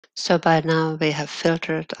So by now we have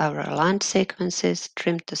filtered our aligned sequences,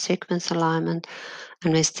 trimmed the sequence alignment,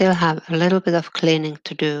 and we still have a little bit of cleaning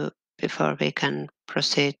to do before we can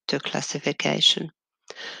proceed to classification.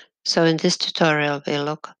 So in this tutorial we'll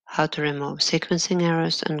look how to remove sequencing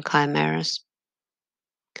errors and chimeras.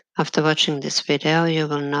 After watching this video you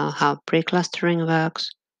will know how preclustering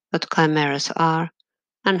works, what chimeras are,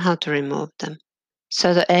 and how to remove them.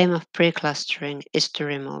 So the aim of preclustering is to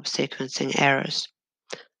remove sequencing errors.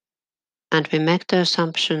 And we make the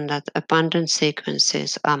assumption that abundant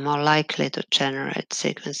sequences are more likely to generate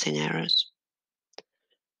sequencing errors.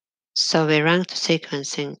 So we rank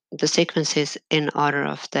the sequences in order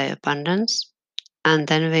of their abundance, and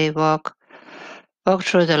then we walk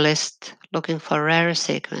through the list looking for rarer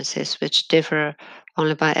sequences which differ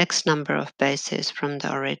only by X number of bases from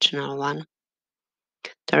the original one.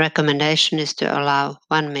 The recommendation is to allow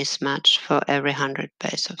one mismatch for every 100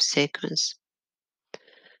 base of sequence.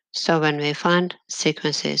 So when we find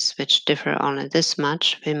sequences which differ only this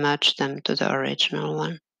much, we merge them to the original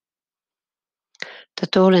one. The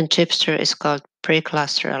tool in Chipster is called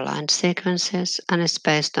precluster aligned sequences and is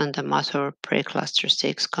based on the motor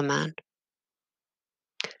precluster6 command.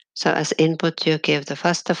 So as input, you give the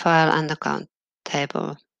FASTA file and the count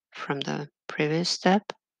table from the previous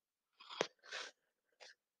step.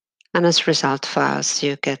 And as result files,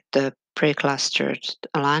 you get the preclustered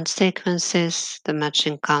aligned sequences, the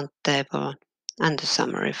matching count table, and the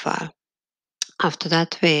summary file. After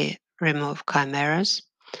that, we remove chimeras.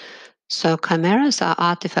 So chimeras are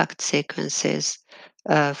artifact sequences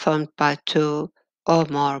formed by two or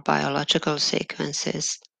more biological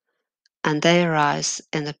sequences, and they arise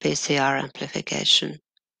in the PCR amplification.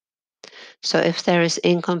 So if there is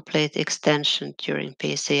incomplete extension during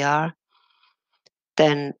PCR,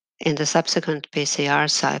 then in the subsequent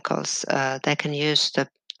PCR cycles, they can use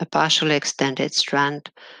a partially extended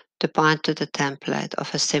strand to bind to the template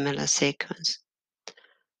of a similar sequence.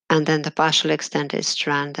 And then the partially extended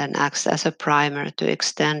strand then acts as a primer to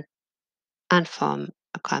extend and form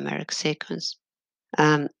a chimeric sequence.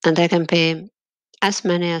 And there can be as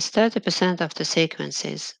many as 30% of the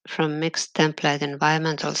sequences from mixed template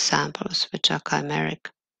environmental samples which are chimeric.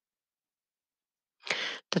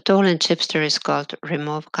 The tool in Chipster is called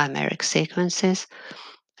Remove Chimeric Sequences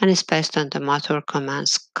and is based on the motor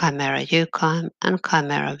commands chimera uchime and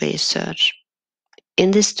chimera vsearch.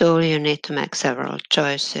 In this tool, you need to make several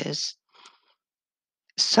choices.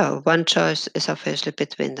 So one choice is obviously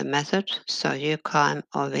between the method, so uchime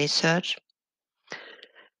or vsearch.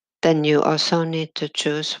 Then you also need to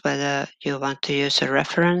choose whether you want to use a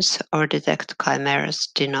reference or detect chimeras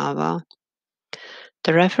de novo.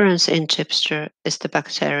 The reference in Chipster is the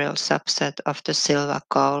bacterial subset of the Silva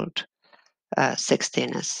Gold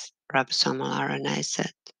 16S ribosomal RNA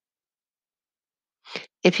set.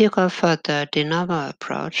 If you go for the de novo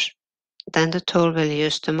approach, then the tool will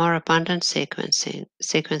use the more abundant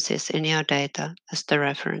sequences in your data as the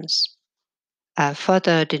reference. For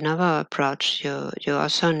the de novo approach, you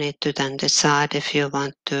also need to then decide if you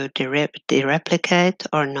want to dereplicate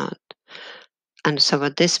or not. And so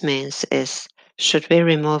what this means is, should we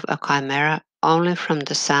remove a chimera only from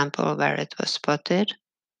the sample where it was spotted?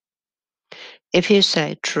 If you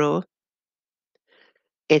say true,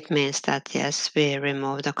 it means that yes, we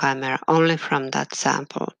remove the chimera only from that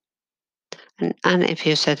sample. And if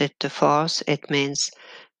you set it to false, it means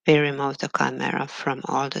we remove the chimera from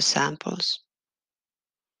all the samples.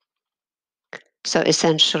 So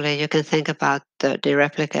essentially, you can think about the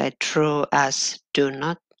replicate true as do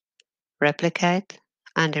not replicate,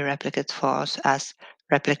 and the replicate false as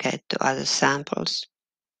replicate to other samples.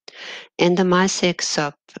 In the MySeq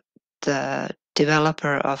sub, the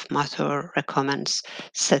developer of Mathur recommends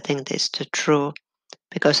setting this to true,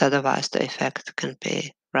 because otherwise the effect can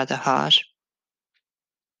be rather harsh.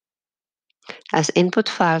 As input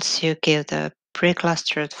files, you give the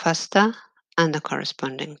pre-clustered FASTA and the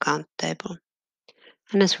corresponding count table.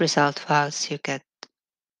 And as result files, you get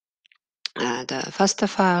the FASTA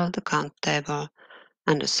file, the count table,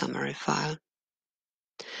 and the summary file.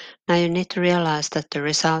 Now you need to realize that the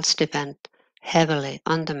results depend heavily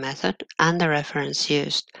on the method and the reference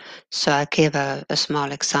used. So I give a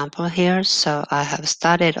small example here. So I have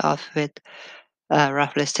started off with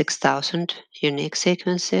roughly 6,000 unique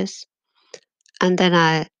sequences. And then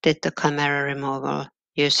I did the chimera removal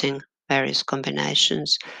using various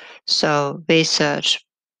combinations. So vsearch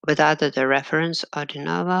with either the reference or de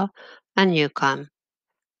novo, and uchime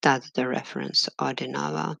with either the reference or de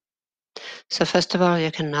novo. So first of all,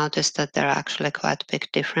 you can notice that there are actually quite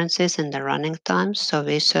big differences in the running times. So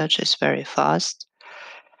vsearch is very fast.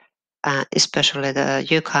 especially the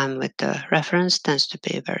UCIME with the reference tends to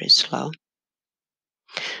be very slow.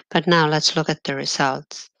 But now let's look at the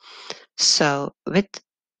results. So with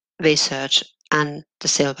research and the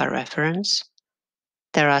silver reference,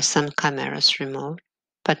 there are some chimeras removed,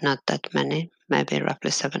 but not that many, maybe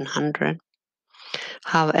roughly 700.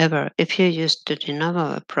 However, if you use the de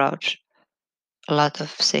novo approach, a lot of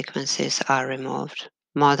sequences are removed,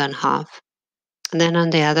 more than half. And then on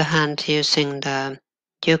the other hand, using the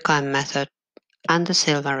UCIME method and the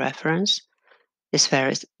silver reference is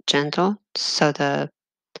very gentle, so the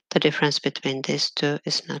difference between these two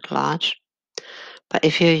is not large. But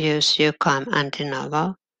if you use UCIME and de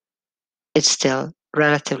novo, it's still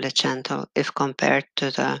relatively gentle if compared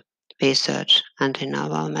to the research and de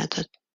novo method.